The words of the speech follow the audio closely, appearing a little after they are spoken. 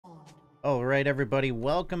Alright everybody,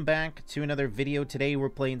 welcome back to another video. Today we're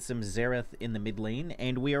playing some Xerath in the mid lane,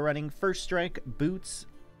 and we are running First Strike, Boots,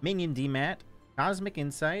 Minion DMAT, Cosmic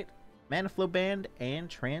Insight, Mana Flow Band, and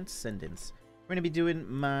Transcendence. We're going to be doing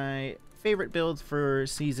my favorite build for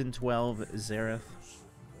Season 12, Xerath.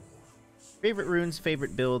 Favorite runes,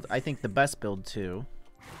 favorite build, I think the best build too.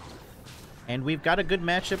 And we've got a good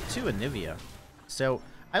matchup too in Nivea. So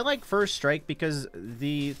I like First Strike because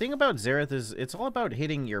the thing about Xerath is it's all about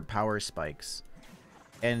hitting your power spikes.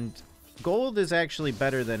 And gold is actually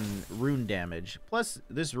better than rune damage. Plus,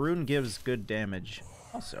 this rune gives good damage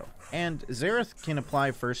also. And Xerath can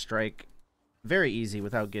apply First Strike very easy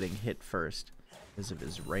without getting hit first because of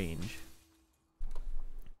his range.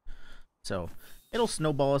 So, it'll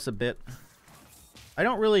snowball us a bit. I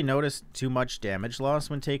don't really notice too much damage loss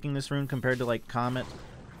when taking this rune compared to like Comet.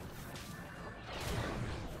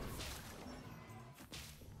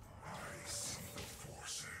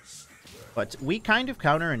 But we kind of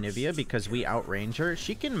counter Anivia because we outrange her.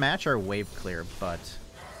 She can match our wave clear, but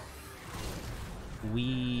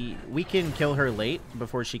we can kill her late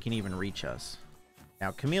before she can even reach us.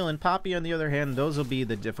 Now, Camille and Poppy, on the other hand, those will be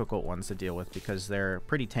the difficult ones to deal with because they're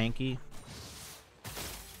pretty tanky.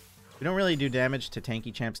 We don't really do damage to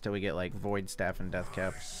tanky champs till we get like Void Staff and Death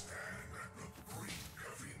Cap.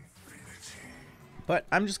 But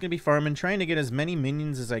I'm just going to be farming, trying to get as many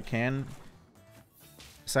minions as I can.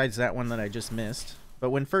 Besides that one that I just missed.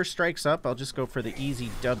 But when First Strike's up, I'll just go for the easy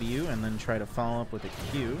W and then try to follow up with a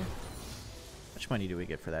Q. How much money do we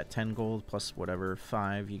get for that? 10 gold plus whatever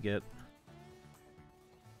 5 you get.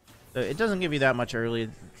 So it doesn't give you that much early.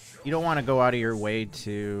 You don't want to go out of your way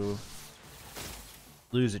to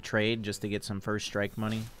lose a trade just to get some First Strike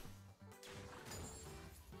money.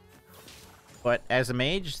 But as a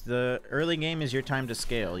mage, the early game is your time to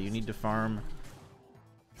scale. You need to farm.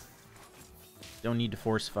 Don't need to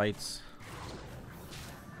force fights.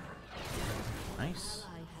 Nice.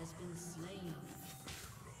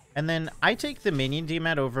 And then I take the minion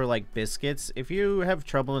DMAT over like biscuits. If you have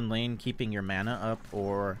trouble in lane keeping your mana up,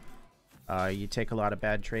 or you take a lot of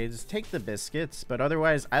bad trades, take the biscuits. But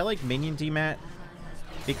otherwise, I like minion DMAT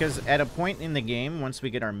because at a point in the game, once we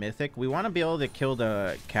get our mythic, we want to be able to kill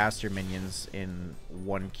the caster minions in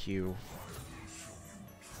 1 Q.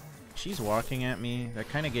 She's walking at me. That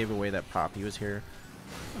kind of gave away that Poppy was here.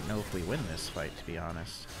 I don't know if we win this fight, to be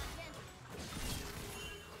honest.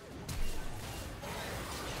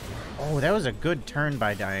 Oh, that was a good turn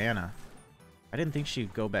by Diana. I didn't think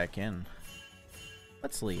she'd go back in.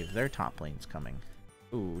 Let's leave. Their top lane's coming.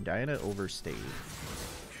 Ooh, Diana overstayed.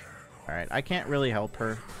 Alright, I can't really help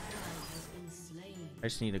her. I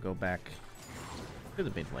just need to go back to the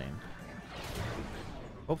mid lane.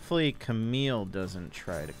 Hopefully Camille doesn't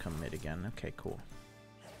try to commit again. Okay, cool.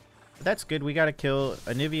 But that's good. We got a kill.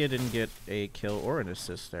 Anivia didn't get a kill or an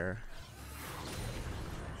assist there.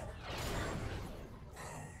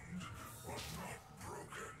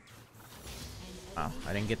 Oh,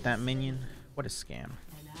 I didn't get that minion. What a scam.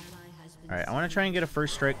 Alright, I want to try and get a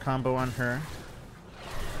First Strike combo on her.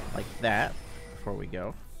 Like that. Before we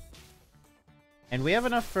go. And we have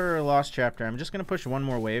enough for Lost Chapter. I'm just going to push one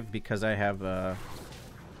more wave because I have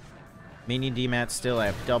minion DMAT still. I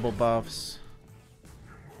have double buffs.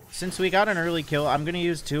 Since we got an early kill, I'm going to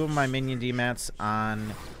use 2 of my minion DMATs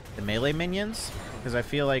on the melee minions, because I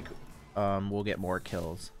feel like we'll get more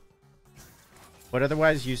kills. But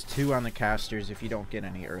otherwise, use 2 on the casters if you don't get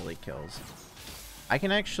any early kills. I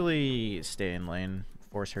can actually stay in lane,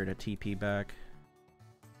 force her to TP back.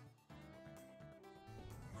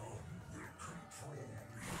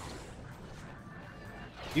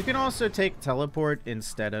 You can also take teleport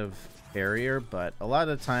instead of barrier, but a lot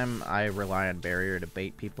of the time I rely on barrier to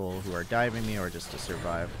bait people who are diving me or just to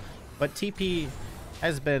survive. But TP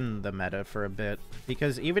has been the meta for a bit,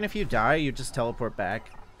 because even if you die, you just teleport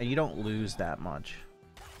back and you don't lose that much.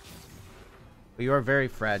 But you are very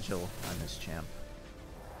fragile on this champ.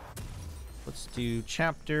 Let's do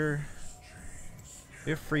chapter.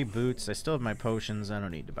 We have free boots. I still have my potions. I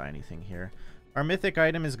don't need to buy anything here. Our mythic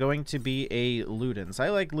item is going to be a Ludens. I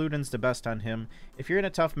like Ludens the best on him. If you're in a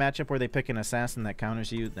tough matchup where they pick an assassin that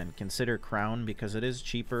counters you, then consider Crown because it is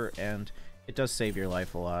cheaper and it does save your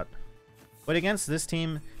life a lot. But against this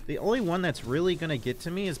team, the only one that's really going to get to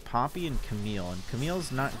me is Poppy and Camille. And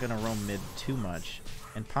Camille's not going to roam mid too much.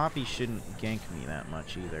 And Poppy shouldn't gank me that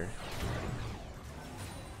much either.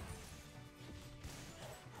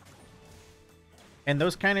 And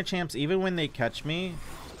those kind of champs, even when they catch me,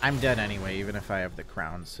 I'm dead anyway, even if I have the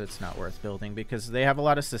crown, so it's not worth building because they have a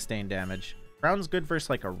lot of sustained damage. Crown's good versus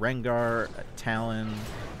like a Rengar, a Talon,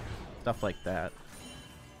 stuff like that.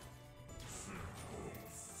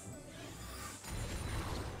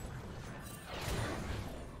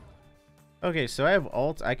 Okay, so I have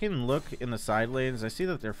ult. I can look in the side lanes. I see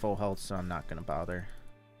that they're full health, so I'm not going to bother.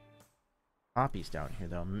 Poppy's down here,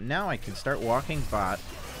 though. Now I can start walking bot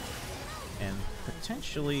and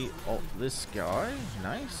potentially ult this guy.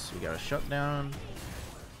 Nice. We got a shutdown.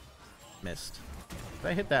 Missed. If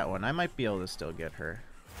I hit that one, I might be able to still get her.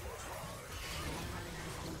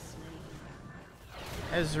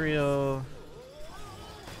 Ezreal.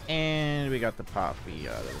 And we got the Poppy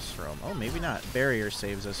out of this roam. Oh, maybe not. Barrier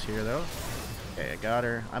saves us here, though. Okay, I got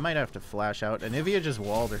her. I might have to flash out. Anivia just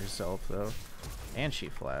walled herself, though. And she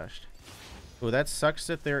flashed. Ooh, that sucks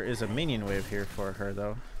that there is a minion wave here for her,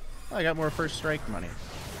 though. Oh, I got more first strike money.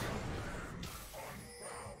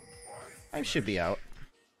 I should be out.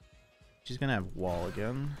 She's gonna have wall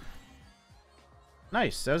again.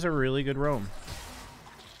 Nice. That was a really good roam.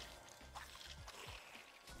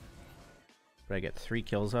 Did I get 3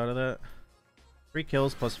 kills out of that? 3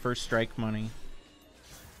 kills plus first strike money.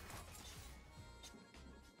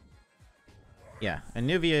 Yeah,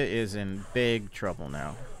 Anivia is in big trouble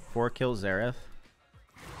now. 4 kills Xerath.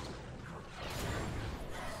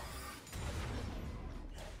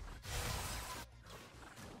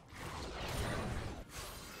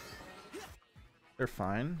 They're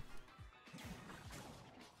fine.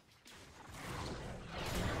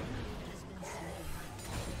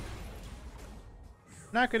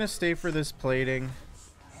 Not gonna stay for this plating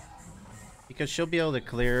because she'll be able to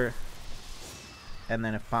clear, and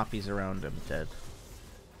then if Poppy's around, I'm dead.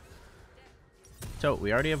 So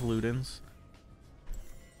we already have Ludens.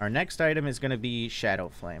 Our next item is gonna be Shadow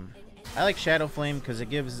Flame. I like Shadow Flame because it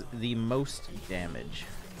gives the most damage.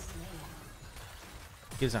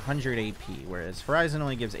 It gives 100 AP, whereas Horizon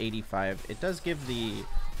only gives 85. It does give the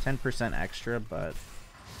 10% extra, but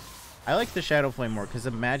I like the Shadow Flame more because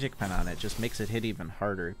the magic pen on it just makes it hit even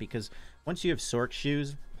harder. Because once you have Sork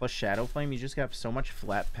Shoes plus Shadow Flame, you just have so much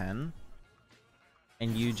flat pen,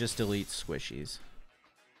 and you just delete squishies.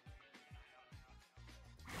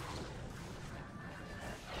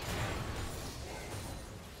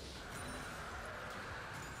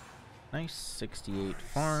 Nice, 68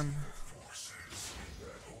 farm.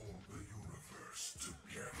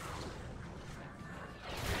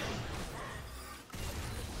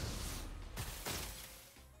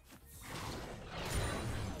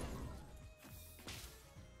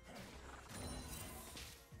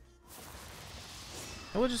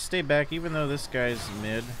 And we'll just stay back, even though this guy's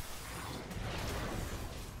mid. You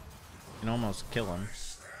can almost kill him.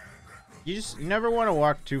 You never want to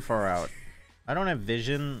walk too far out. I don't have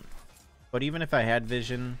vision, but even if I had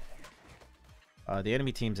vision, the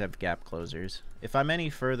enemy teams have gap closers. If I'm any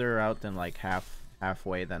further out than like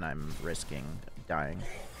halfway, then I'm risking dying.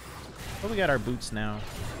 But we got our boots now.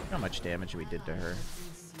 Look how much damage we did to her.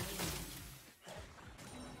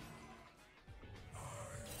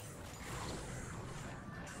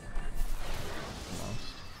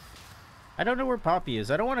 I don't know where Poppy is.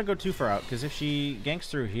 I don't want to go too far out, because if she ganks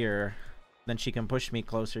through here, then she can push me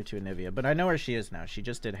closer to Anivia. But I know where she is now. She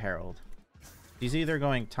just did Herald. She's either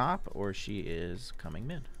going top, or she is coming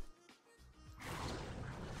mid.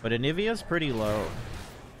 But Anivia's pretty low.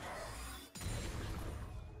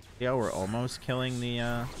 Yeah, we're almost killing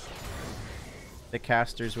the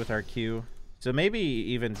casters with our Q. So maybe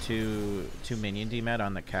even two minion demat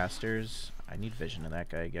on the casters. I need vision of that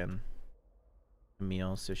guy again.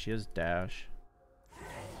 Camille, so she has dash.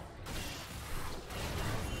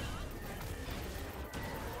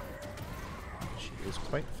 She is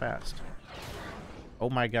quite fast.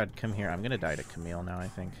 Oh my god, come here. I'm gonna die to Camille now, I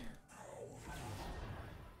think.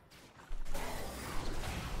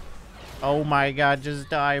 Oh my god, just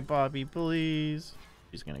die, Bobby, please.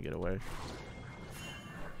 She's gonna get away.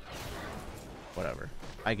 Whatever.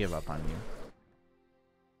 I give up on you.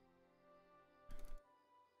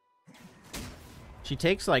 She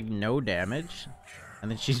takes like no damage, and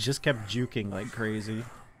then she's just kept juking like crazy.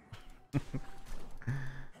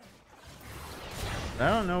 I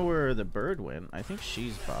don't know where the bird went. I think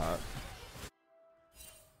she's bot.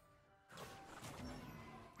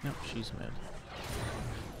 Nope, she's mid.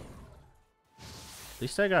 At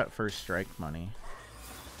least I got first strike money.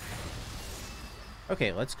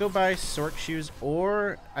 Okay, let's go buy Sork Shoes,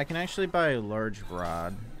 or I can actually buy a large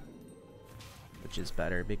rod, which is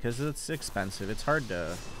better because it's expensive. It's hard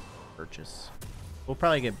to purchase. We'll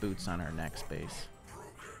probably get boots on our next base.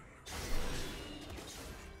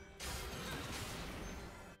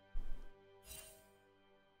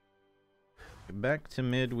 Back to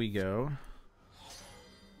mid we go.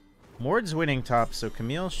 Mord's winning top, so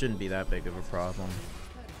Camille shouldn't be that big of a problem.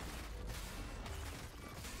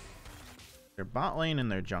 Their bot lane and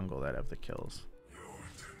their jungle that have the kills.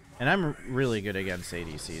 And I'm really good against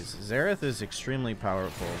ADCs. Xerath is extremely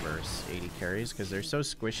powerful versus AD carries because they're so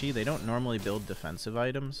squishy. They don't normally build defensive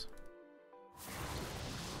items.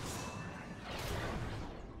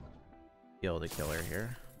 Be able to kill her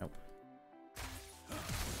here. Nope.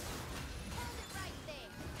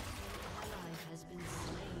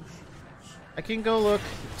 I can go look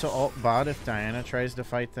to ult bot if Diana tries to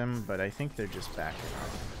fight them, but I think they're just backing up.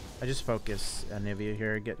 I just focus Anivia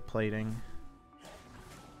here, get plating.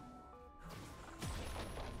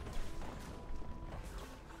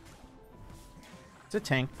 It's a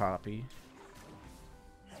tank Poppy.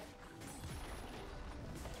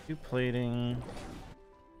 Do plating.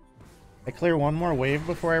 I clear one more wave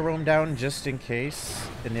before I roam down just in case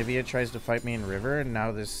Anivia tries to fight me in river, and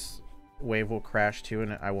now this wave will crash too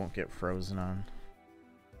and I won't get frozen on.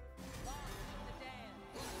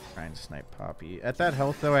 Try and snipe Poppy. At that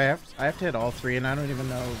health though, I have to hit all three, and I don't even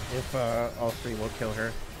know if all three will kill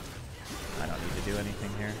her. I don't need to do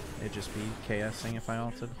anything here. It'd just be KSing if I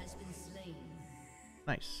ulted.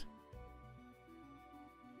 Nice.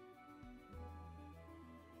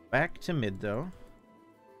 Back to mid though.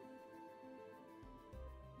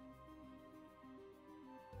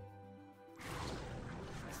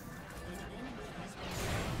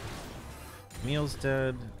 Meal's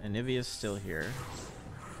dead. Anivia's still here.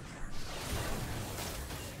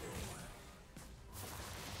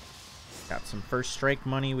 Got some first strike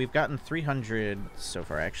money. We've gotten 300 so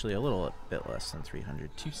far. Actually, a little bit less than 300.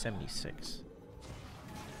 276.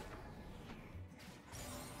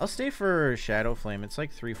 I'll stay for Shadow Flame. It's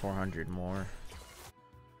like 300-400 more.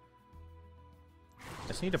 I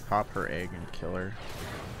just need to pop her egg and kill her.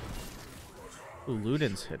 Ooh,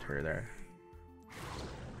 Luden's hit her there.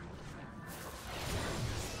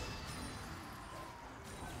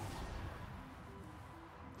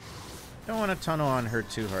 Don't want to tunnel on her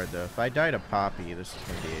too hard though. If I die to Poppy, this is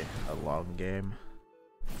going to be a long game.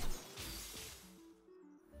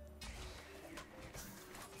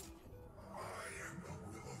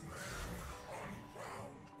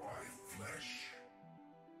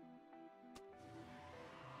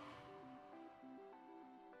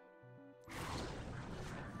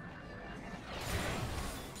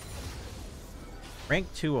 Rank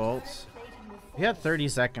 2 ults. We had 30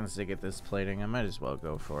 seconds to get this plating. I might as well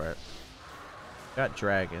go for it. Got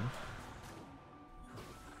Dragon.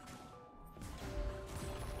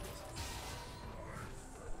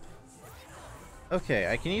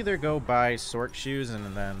 Okay, I can either go buy Sork Shoes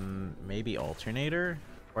and then maybe Alternator,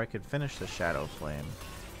 or I could finish the Shadow Flame.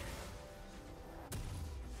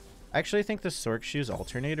 I actually think the Sork Shoes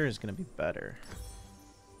Alternator is going to be better.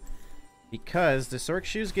 Because the Sork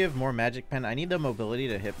Shoes give more Magic Pen. I need the mobility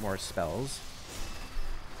to hit more spells.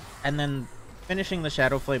 And then finishing the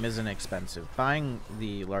Shadow Flame isn't expensive. Buying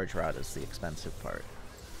the large rod is the expensive part.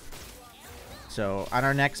 So on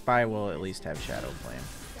our next buy, we'll at least have Shadow Flame.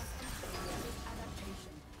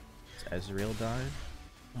 Ezreal died.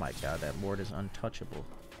 Oh my god, that ward is untouchable.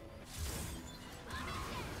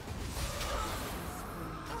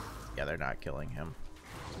 Yeah, they're not killing him.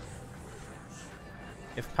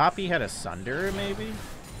 If Poppy had a Sunder, maybe?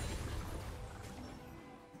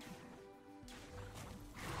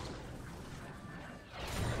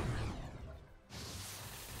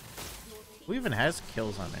 Who even has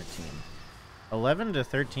kills on their team? 11 to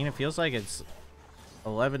 13, it feels like it's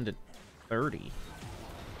 11 to 30.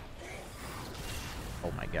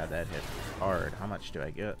 Oh my god, that hit hard. How much do I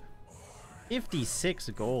get? 56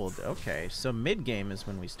 gold. Okay, so mid-game is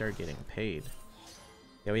when we start getting paid.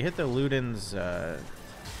 Yeah, we hit the Luden's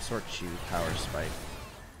Sword Shoe power spike.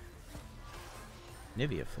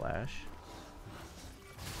 Nivea flash.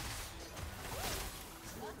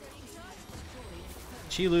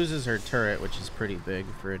 She loses her turret, which is pretty big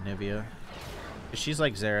for a Nivea. She's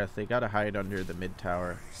like Xerath, they gotta hide under the mid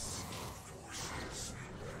tower.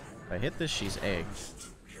 If I hit this, she's egged.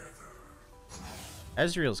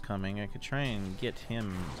 Ezreal's coming. I could try and get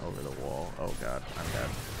him over the wall. Oh god, I'm dead.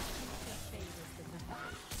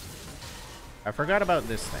 I forgot about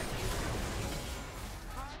this thing.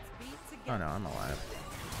 Oh no, I'm alive.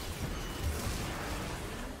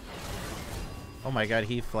 Oh my god,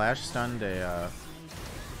 he flash stunned a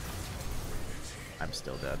I'm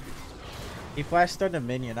still dead. He flash stunned a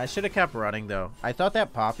minion. I should have kept running though. I thought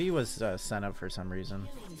that Poppy was sent up for some reason.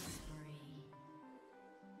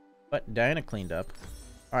 But Diana cleaned up.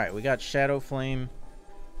 Alright, we got Shadow Flame.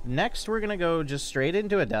 Next, we're gonna go just straight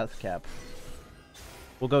into a Death Cap.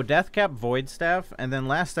 We'll go Death Cap, Void Staff, and then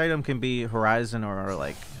last item can be Horizon or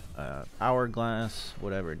like Hourglass,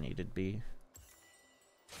 whatever it needed to be.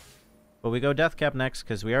 But we go Death Cap next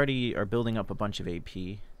because we already are building up a bunch of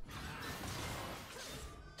AP.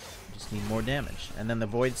 just need more damage. And then the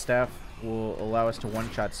Void Staff will allow us to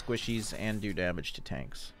one-shot squishies and do damage to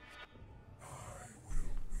tanks.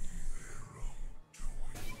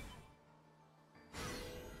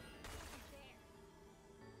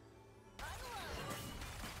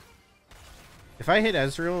 If I hit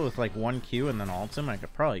Ezreal with like 1Q and then ult him, I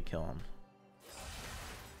could probably kill him.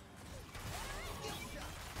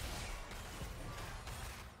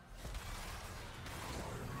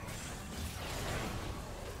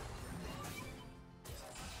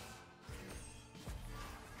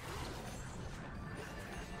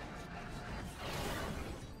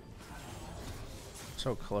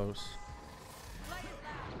 So close.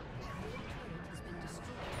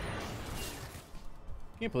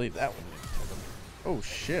 Can't believe that one didn't hit him. Oh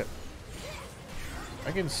shit.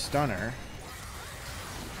 I can stun her.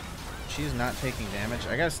 She's not taking damage.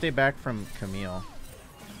 I gotta stay back from Camille.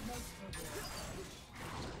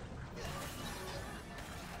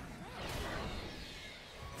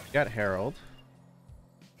 Got Herald.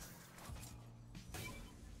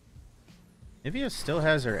 Nivea still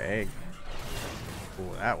has her egg.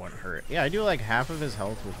 Ooh, that one hurt. Yeah, I do like half of his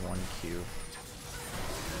health with 1Q.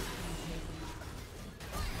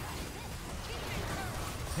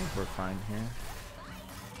 I think we're fine here.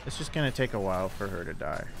 It's just gonna take a while for her to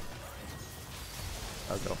die.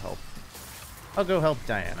 I'll go help. I'll go help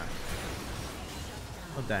Diana.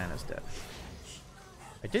 Oh, Diana's dead.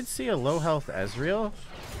 I did see a low health Ezreal.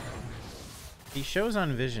 He shows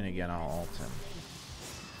on vision again, I'll ult him.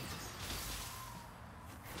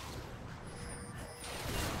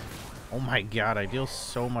 Oh my god, I deal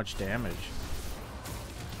so much damage.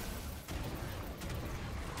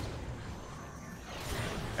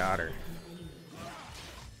 Got her.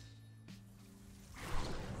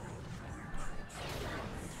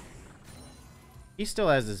 He still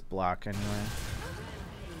has his block anyway.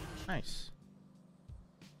 Nice.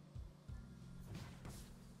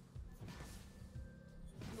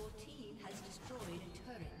 Your team has destroyed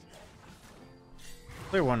a turret.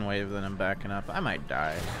 Clear one wave, then I'm backing up. I might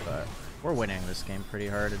die, but we're winning this game pretty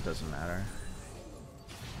hard. It doesn't matter.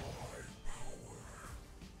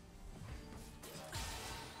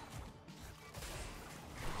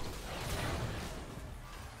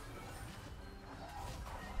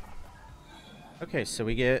 Okay, so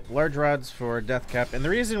we get large rods for death cap, and the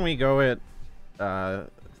reason we go at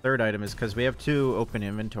third item is because we have 2 open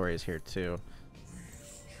inventories here too.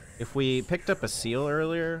 If we picked up a seal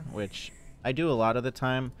earlier, which I do a lot of the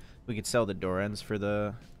time, we could sell the door ends for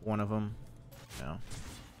the one of them. No.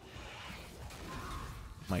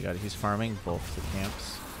 Oh my god, he's farming both the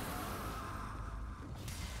camps.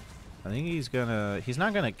 I think he's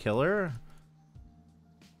not gonna kill her.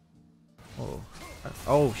 Oh.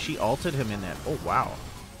 Oh, she ulted him in that. Oh, wow.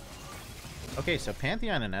 Okay, so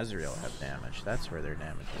Pantheon and Ezreal have damage. That's where their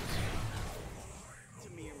damage is.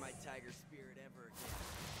 To me or my tiger spirit ever again.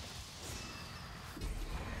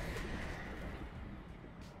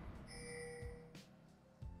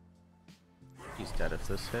 He's dead if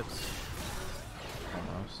this hits.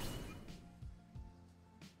 Almost.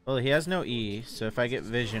 Well, he has no E, so if I get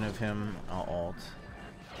vision of him, I'll ult.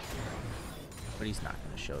 But he's not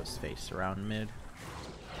going to show his face around mid.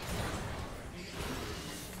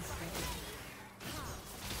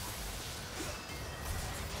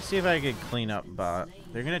 See if I could clean up bot.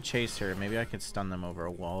 They're gonna chase her. Maybe I could stun them over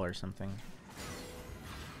a wall or something.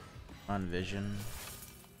 On vision.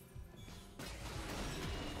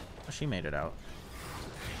 Oh, she made it out.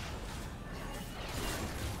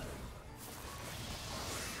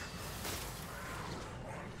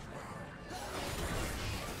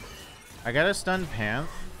 I gotta stun Panth.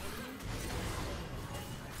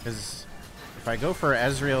 Because if I go for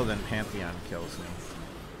Ezreal, then Pantheon kills me.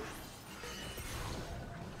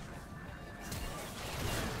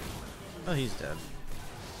 Oh, he's dead.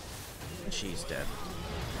 And she's dead.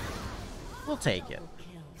 We'll take it.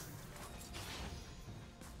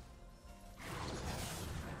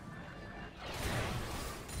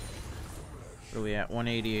 What are we at?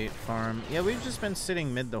 188 farm. Yeah, we've just been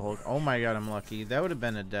sitting mid the whole... Oh my god, I'm lucky. That would have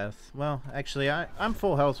been a death. Well, actually, I'm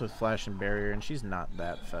full health with Flash and Barrier, and she's not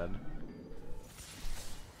that fed.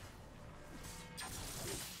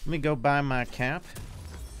 Let me go buy my cap.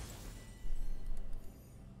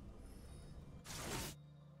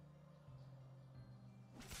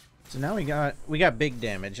 So now we got big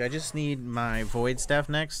damage. I just need my Void Staff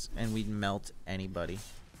next, and we'd melt anybody.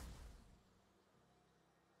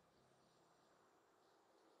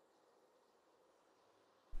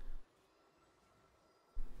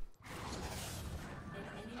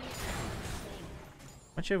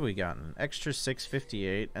 How much have we gotten? Extra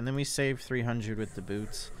 658, and then we saved 300 with the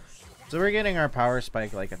boots. So we're getting our power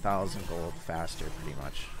spike like 1,000 gold faster, pretty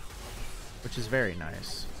much, which is very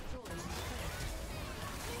nice.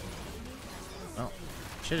 Well,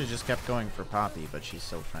 should have just kept going for Poppy, but she's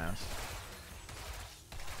so fast.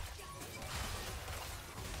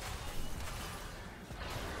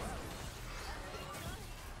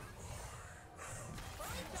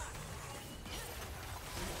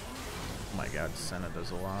 Oh my god, Senna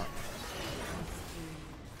does a lot.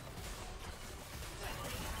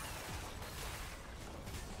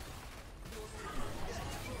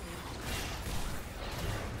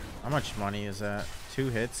 How much money is that? 2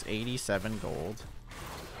 hits, 87 gold.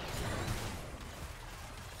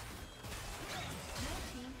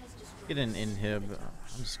 Get an inhib.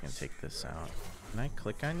 I'm just gonna take this out. Can I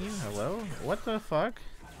click on you? Hello? What the fuck?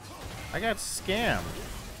 I got scammed.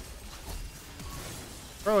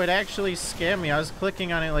 Bro, it actually scammed me. I was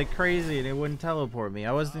clicking on it like crazy and it wouldn't teleport me.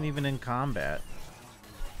 I wasn't even in combat.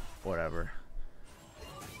 Whatever.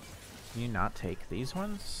 Can you not take these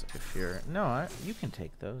ones? If you're... No, you can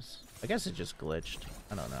take those. I guess it just glitched.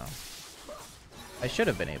 I don't know. I should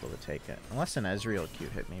have been able to take it. Unless an Ezreal Q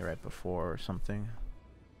hit me right before or something.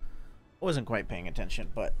 I wasn't quite paying attention,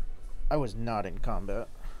 but I was not in combat.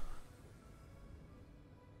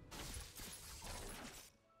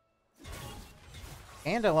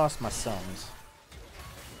 And I lost my sons.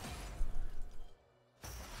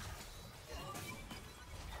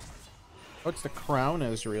 Oh, it's the Crown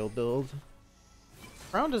Ezreal build.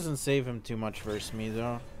 Crown doesn't save him too much versus me,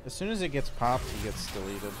 though. As soon as it gets popped, he gets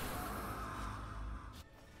deleted.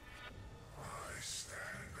 I stand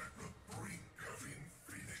at the brink of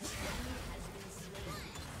infinity.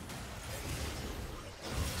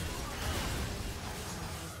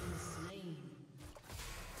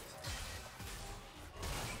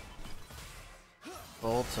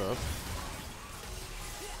 Bolt up.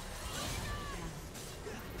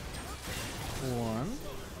 One.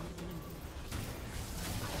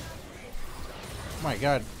 Oh my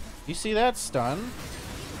god. You see that stun?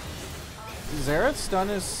 Xerath's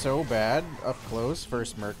stun is so bad up close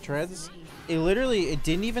versus Merc Treads. It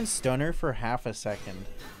didn't even stun her for half a second.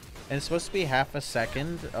 And it's supposed to be half a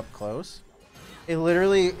second up close. It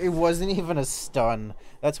wasn't even a stun.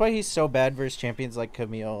 That's why he's so bad versus champions like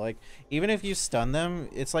Camille. Like, even if you stun them,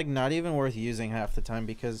 it's like not even worth using half the time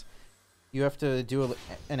because you have to do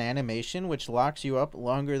an animation which locks you up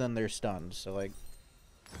longer than they're stunned. So, like,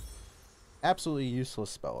 absolutely useless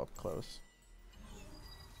spell up close.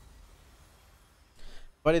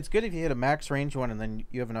 But it's good if you hit a max range one and then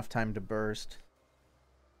you have enough time to burst.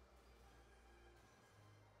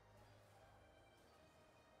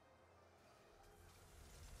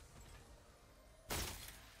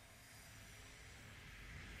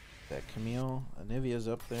 That Camille, Anivia's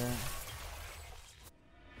up there.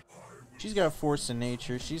 She's got Force of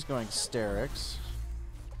Nature. She's going Sterix.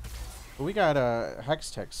 But we got a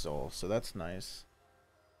Hextech Soul, so that's nice.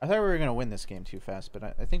 I thought we were going to win this game too fast, but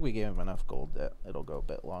I think we gave him enough gold that it'll go a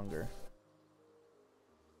bit longer.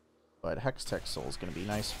 But Hextech Soul is going to be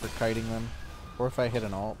nice for kiting them. Or if I hit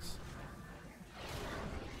an alt.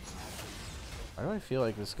 Why do I feel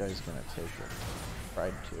like this guy's going to take it?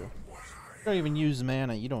 Tried to. You don't even use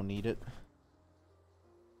mana. You don't need it.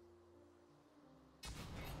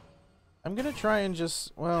 I'm going to try and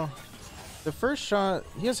just... Well... The first shot,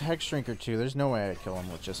 he has Hex Shrinker too. There's no way I kill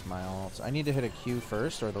him with just my ults. I need to hit a Q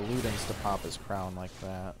first or the Ludens to pop his crown like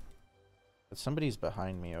that. But somebody's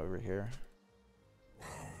behind me over here.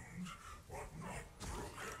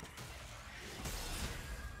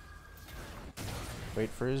 Wait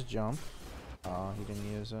for his jump. Oh, he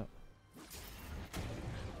didn't use it.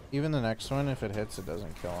 Even the next one, if it hits, it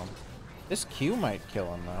doesn't kill him. This Q might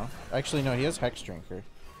kill him though. Actually, no, he has Hex Shrinker.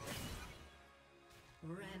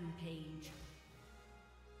 Rampage.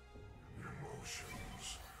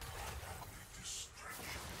 Emotions are only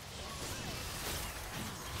distractions.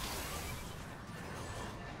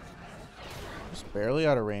 Just barely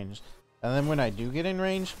out of range. And then when I do get in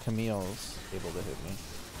range, Camille's able to hit me.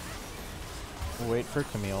 We'll wait for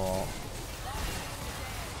Camille.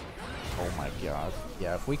 Oh my god.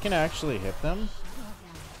 Yeah, if we can actually hit them,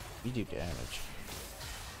 we do damage.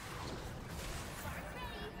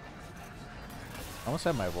 I almost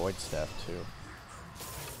have my Void Staff too.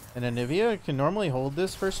 And Anivia can normally hold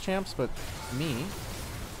this first champs, but me,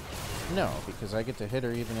 no, because I get to hit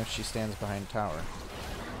her even if she stands behind tower.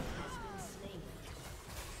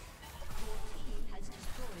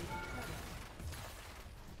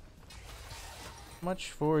 How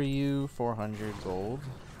much for you? 400 gold.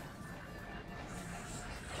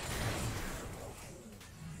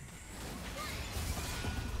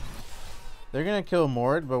 They're gonna kill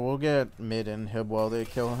Mord, but we'll get mid inhib while they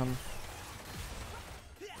kill him.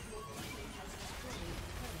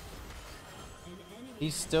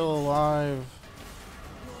 He's still alive.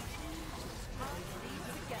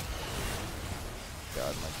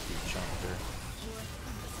 God, my cute chunker.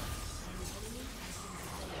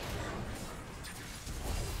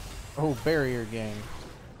 Oh, barrier gang.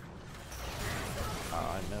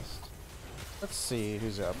 Oh, I missed. Let's see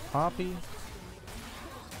who's up. Poppy.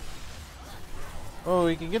 Oh,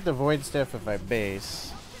 we can get the void staff if I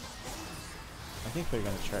base. I think they're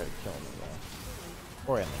gonna try to kill me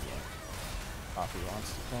though. Or in the game. Poppy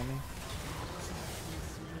wants to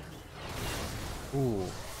kill me. Ooh.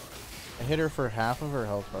 I hit her for half of her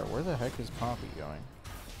health bar. Where the heck is Poppy going?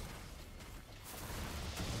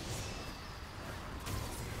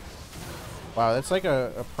 Wow, that's like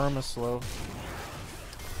a perma slow.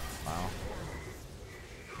 Wow.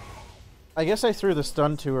 I guess I threw the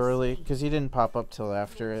stun too early because he didn't pop up till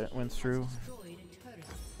after it went through.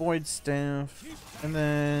 Void staff. And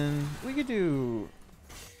then we could do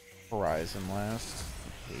Horizon last.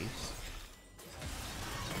 Please.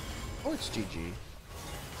 Oh, it's GG.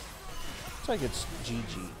 Looks like it's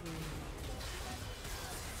GG.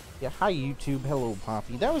 Yeah, hi YouTube. Hello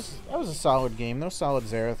Poppy. That was a solid game. No solid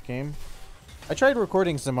Xerath game. I tried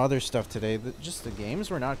recording some other stuff today. Just the games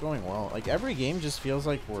were not going well. Like every game just feels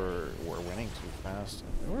like we're winning too fast.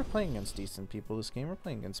 We're playing against decent people this game. We're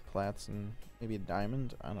playing against Plats and maybe a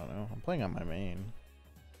Diamond. I don't know. I'm playing on my main.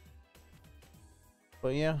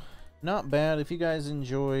 But yeah, not bad. If you guys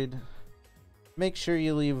enjoyed, make sure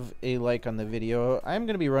you leave a like on the video. I'm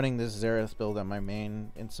going to be running this Xerath build on my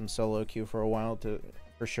main in some solo queue for a while to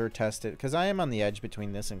for sure test it. Because I am on the edge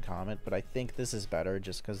between this and Comet, but I think this is better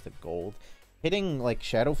just because the gold. Hitting like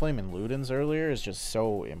Shadow Flame and Ludens earlier is just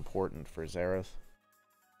so important for Xerath.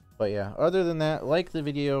 But yeah, other than that, like the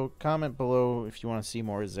video, comment below if you want to see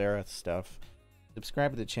more Xerath stuff.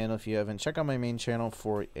 Subscribe to the channel if you haven't. Check out my main channel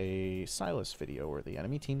for a Sylas video where the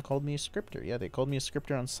enemy team called me a scripter. Yeah, they called me a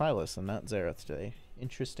scripter on Sylas and not Xerath today.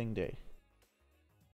 Interesting day.